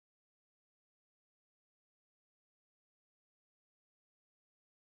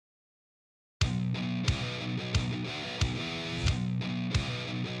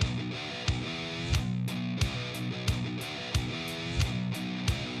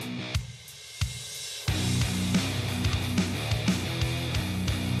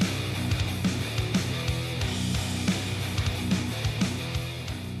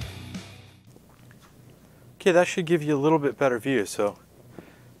Okay, that should give you a little bit better view. So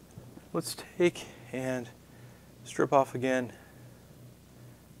let's take and strip off again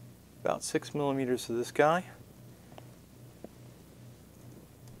about 6 millimeters of this guy.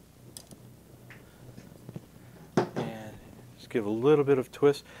 And just give a little bit of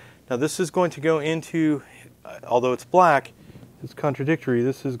twist. Now this is going to go into, although it's black, it's contradictory,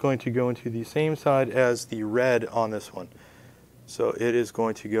 this is going to go into the same side as the red on this one. So it is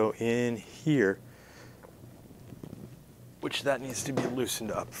going to go in here, which that needs to be loosened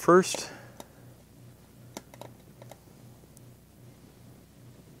up first.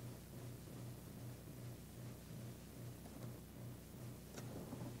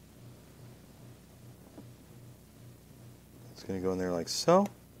 It's going to go in there like so.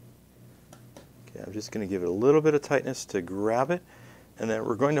 Okay, I'm just going to give it a little bit of tightness to grab it, and then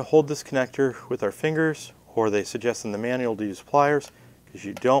we're going to hold this connector with our fingers, or they suggest in the manual to use pliers, because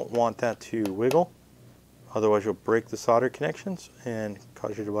you don't want that to wiggle. Otherwise you'll break the solder connections and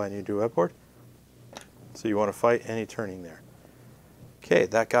cause you to buy a new breadboard. So you want to fight any turning there. Okay,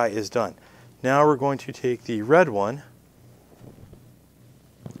 that guy is done. Now we're going to take the red one.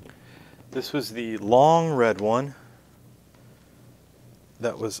 This was the long red one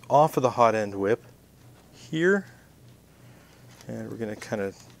that was off of the hot end whip here. And we're going to kind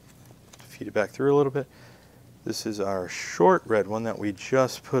of feed it back through a little bit. This is our short red one that we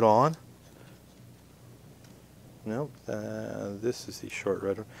just put on. Nope, this is the short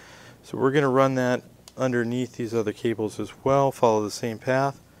red one. So we're going to run that underneath these other cables as well, follow the same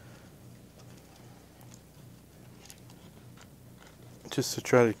path. Just to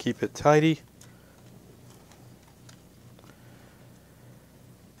try to keep it tidy.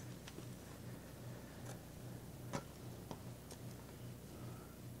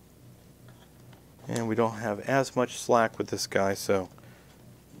 And we don't have as much slack with this guy, so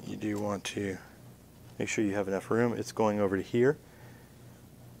you do want to make sure you have enough room. It's going over to here.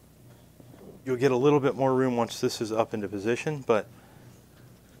 You'll get a little bit more room once this is up into position, but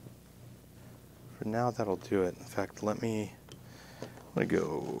for now that'll do it. In fact, I'm going to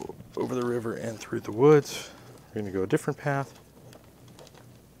go over the river and through the woods. We're going to go a different path.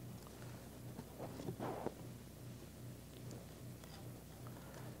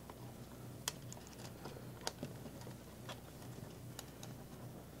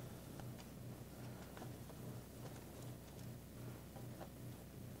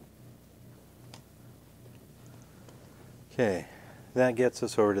 Okay, that gets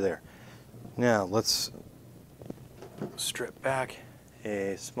us over to there. Now let's strip back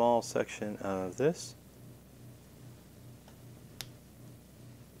a small section of this.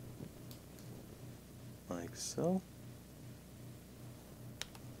 Like so.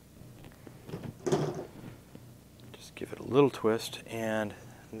 Just give it a little twist, and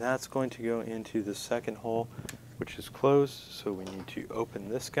that's going to go into the second hole, which is closed, so we need to open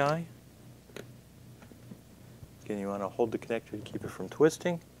this guy. Again, you want to hold the connector to keep it from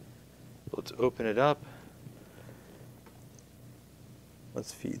twisting. Let's open it up.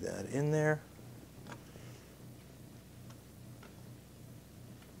 Let's feed that in there.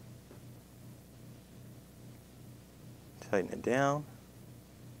 Tighten it down.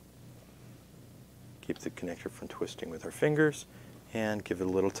 Keep the connector from twisting with our fingers, and give it a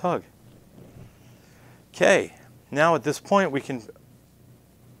little tug. Okay, now at this point we can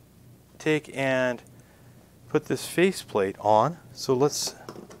take and put this faceplate on. So let's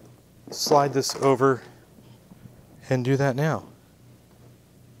slide this over and do that now.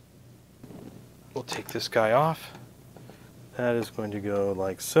 We'll take this guy off. That is going to go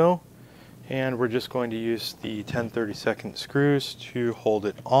like so. And we're just going to use the 10/32 screws to hold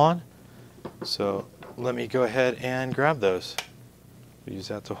it on. So let me go ahead and grab those. We'll use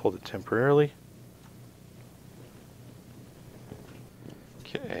that to hold it temporarily.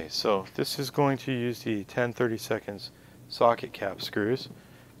 Okay, so this is going to use the 10/32 socket cap screws.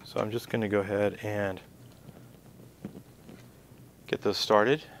 So I'm just going to go ahead and get those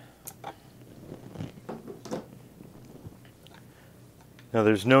started. Now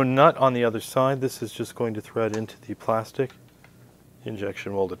there's no nut on the other side. This is just going to thread into the plastic,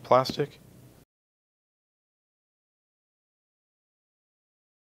 injection molded plastic.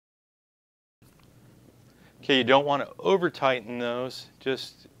 Okay, you don't want to over tighten those,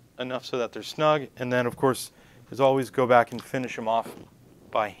 just enough so that they're snug. And then of course, as always, go back and finish them off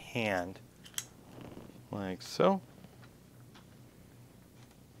by hand, like so.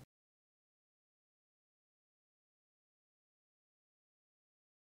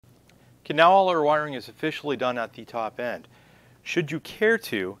 Okay, now all our wiring is officially done at the top end. Should you care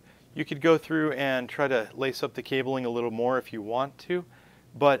to, you could go through and try to lace up the cabling a little more if you want to,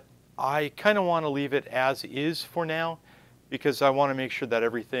 but I kind of want to leave it as is for now because I want to make sure that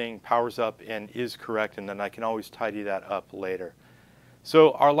everything powers up and is correct, and then I can always tidy that up later.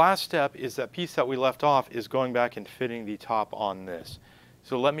 So our last step is that piece that we left off is going back and fitting the top on this.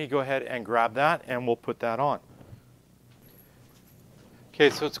 So let me go ahead and grab that and we'll put that on. Okay,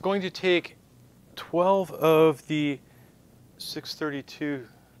 so it's going to take 12 of the 632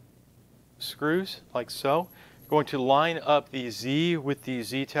 screws, like so. Going to line up the Z with the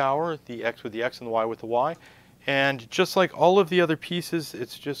Z tower, the X with the X, and the Y with the Y. And just like all of the other pieces,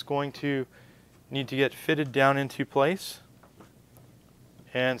 it's just going to need to get fitted down into place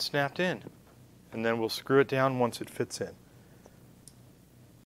and snapped in. And then we'll screw it down once it fits in.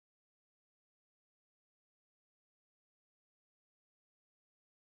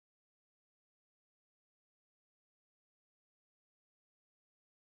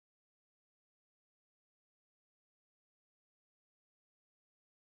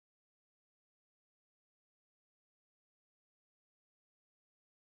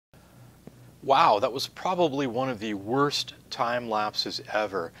 Wow, that was probably one of the worst time lapses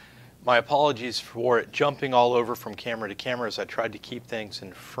ever. My apologies for it jumping all over from camera to camera as I tried to keep things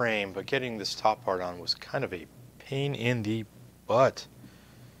in frame, but getting this top part on was kind of a pain in the butt.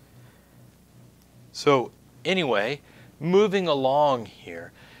 So anyway, moving along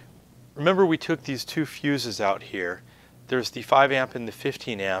here, remember we took these two fuses out here. There's the 5 amp and the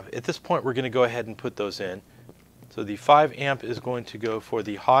 15 amp. At this point we're going to go ahead and put those in. So the 5 amp is going to go for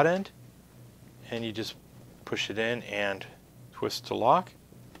the hot end, and you just push it in and twist to lock.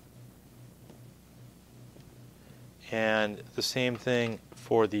 And the same thing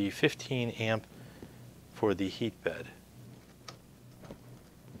for the 15 amp for the heat bed.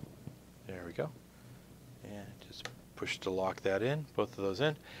 There we go. And just push to lock that in, both of those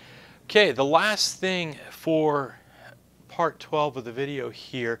in. Okay, the last thing for part 12 of the video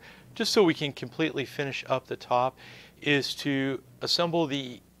here, just so we can completely finish up the top, is to assemble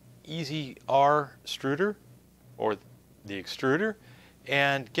the EZR extruder, or the extruder,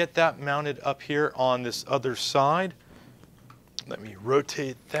 and get that mounted up here on this other side. Let me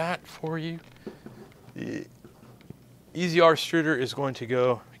rotate that for you. The EZR extruder is going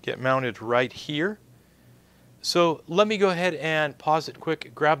to get mounted right here. So let me go ahead and pause it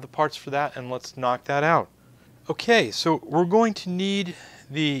quick, grab the parts for that, and let's knock that out. Okay, so we're going to need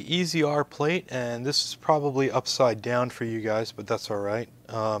the EZR plate, and this is probably upside down for you guys, but that's all right.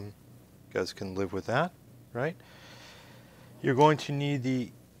 You guys can live with that, right? You're going to need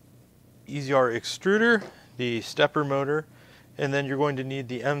the EZR extruder, the stepper motor, and then you're going to need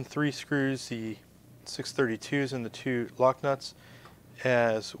the M3 screws, the 632s, and the 2 lock nuts,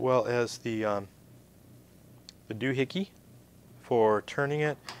 as well as the doohickey for turning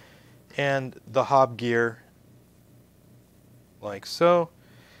it, and the hob gear, like so,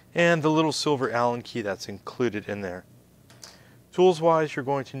 and the little silver Allen key that's included in there. Tools wise, you're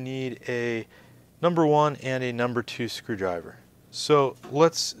going to need a number 1 and a number 2 screwdriver. So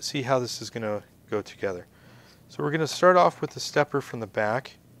let's see how this is going to go together. So we're going to start off with the stepper from the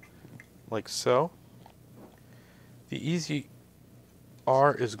back, like so. The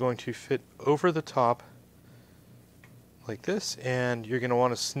EZR is going to fit over the top like this, and you're going to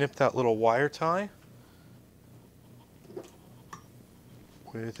want to snip that little wire tie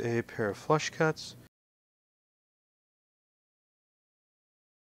with a pair of flush cuts.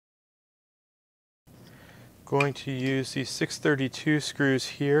 Going to use these 632 screws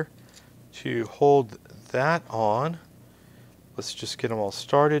here to hold that on. Let's just get them all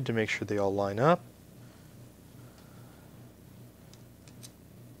started to make sure they all line up.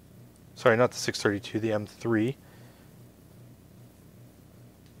 Sorry, not the 632, the M3.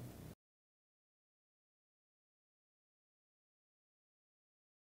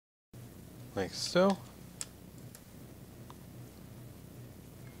 Like so.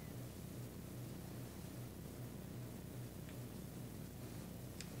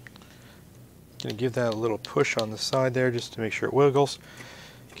 Going to give that a little push on the side there just to make sure it wiggles.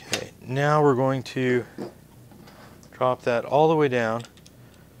 Okay, now we're going to drop that all the way down.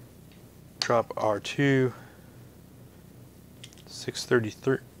 Drop our 2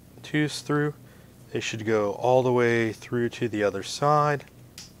 632s through. They should go all the way through to the other side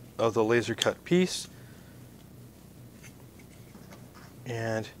of the laser cut piece,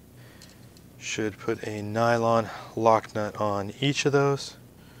 and should put a nylon lock nut on each of those.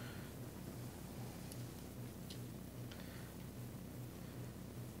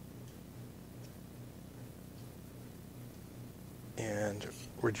 And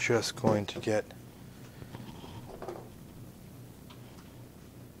we're just going to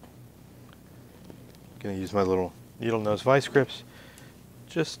use my little needle nose vice grips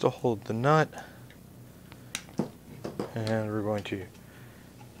just to hold the nut, and we're going to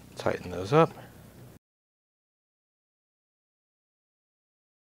tighten those up.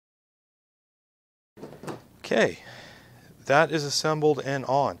 Okay, that is assembled and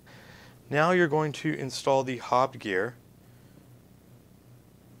on. Now you're going to install the hobbed gear,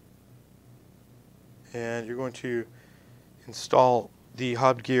 and you're going to install the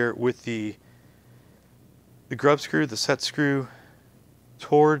hobbed gear with the grub screw, the set screw,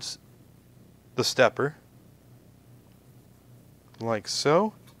 towards the stepper, like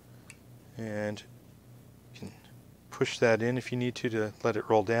so, and you can push that in if you need to let it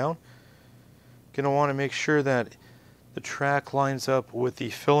roll down. You're going to want to make sure that the track lines up with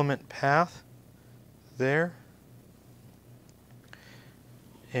the filament path there,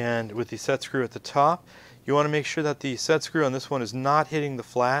 and with the set screw at the top. You want to make sure that the set screw on this one is not hitting the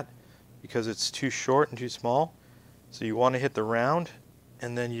flat because it's too short and too small. So you want to hit the round,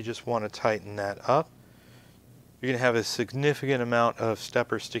 and then you just want to tighten that up. You're going to have a significant amount of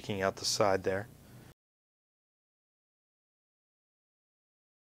stepper sticking out the side there.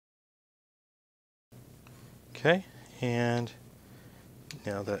 Okay, and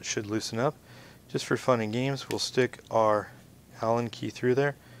now that should loosen up. Just for fun and games, we'll stick our Allen key through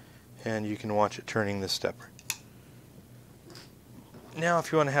there, and you can watch it turning this stepper. Now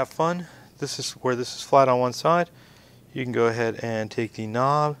if you want to have fun, this is where this is flat on one side. You can go ahead and take the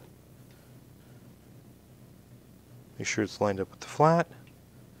knob, make sure it's lined up with the flat,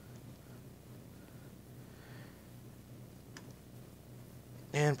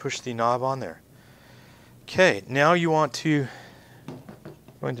 and push the knob on there. Okay, now you want to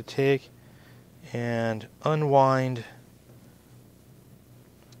take and unwind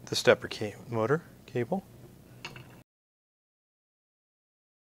the stepper motor cable.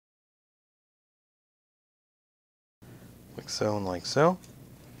 Like so and like so.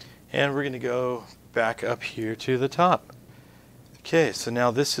 And we're going to go back up here to the top. Okay, so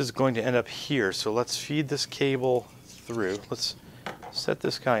now this is going to end up here. So let's feed this cable through. Let's set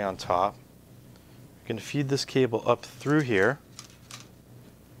this guy on top. We're going to feed this cable up through here.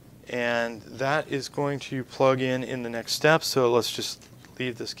 And that is going to plug in the next step. So let's just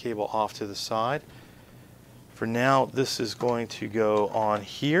leave this cable off to the side. For now, this is going to go on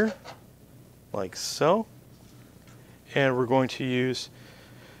here, like so. And we're going to use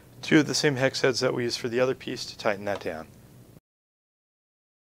two of the same hex heads that we used for the other piece to tighten that down.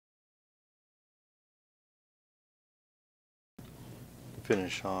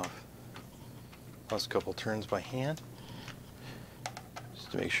 Finish off last couple turns by hand,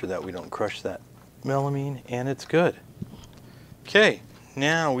 just to make sure that we don't crush that melamine, and it's good. Okay,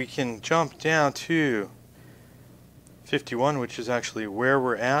 now we can jump down to 51, which is actually where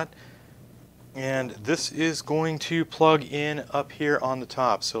we're at. And this is going to plug in up here on the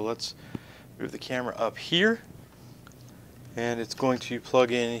top. So let's move the camera up here, and it's going to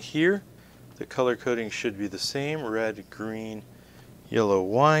plug in here. The color coding should be the same: red, green, yellow,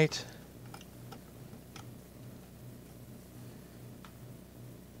 white.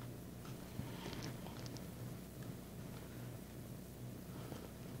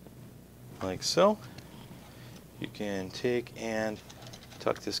 Like so. You can take and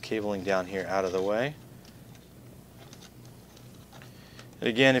tuck this cabling down here out of the way. And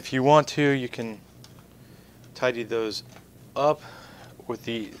again, if you want to, you can tidy those up with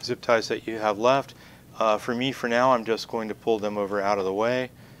the zip ties that you have left. For me, for now, I'm just going to pull them over out of the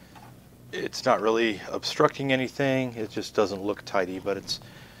way. It's not really obstructing anything. It just doesn't look tidy, but it's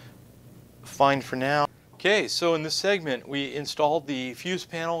fine for now. Okay, so in this segment, we installed the fuse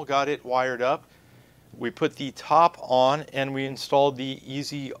panel, got it wired up. We put the top on, and we installed the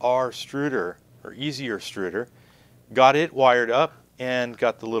EZR Extruder, or EZR Extruder, got it wired up, and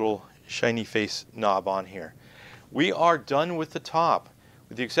got the little shiny face knob on here. We are done with the top,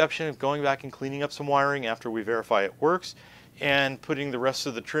 with the exception of going back and cleaning up some wiring after we verify it works, and putting the rest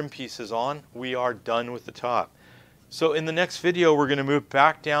of the trim pieces on. We are done with the top. So in the next video, we're going to move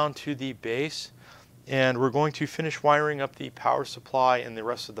back down to the base, and we're going to finish wiring up the power supply and the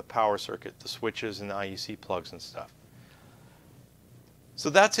rest of the power circuit, the switches and the IEC plugs and stuff. So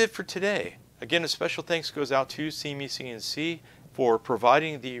that's it for today. Again, a special thanks goes out to SeeMeCNC for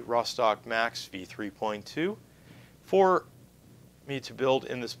providing the ROSTOCK MAX V3.2 for me to build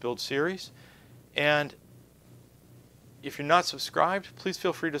in this build series. And if you're not subscribed, please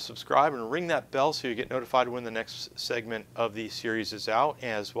feel free to subscribe and ring that bell so you get notified when the next segment of the series is out,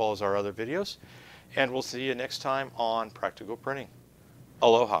 as well as our other videos. And we'll see you next time on Practical Printing.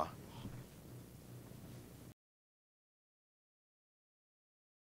 Aloha.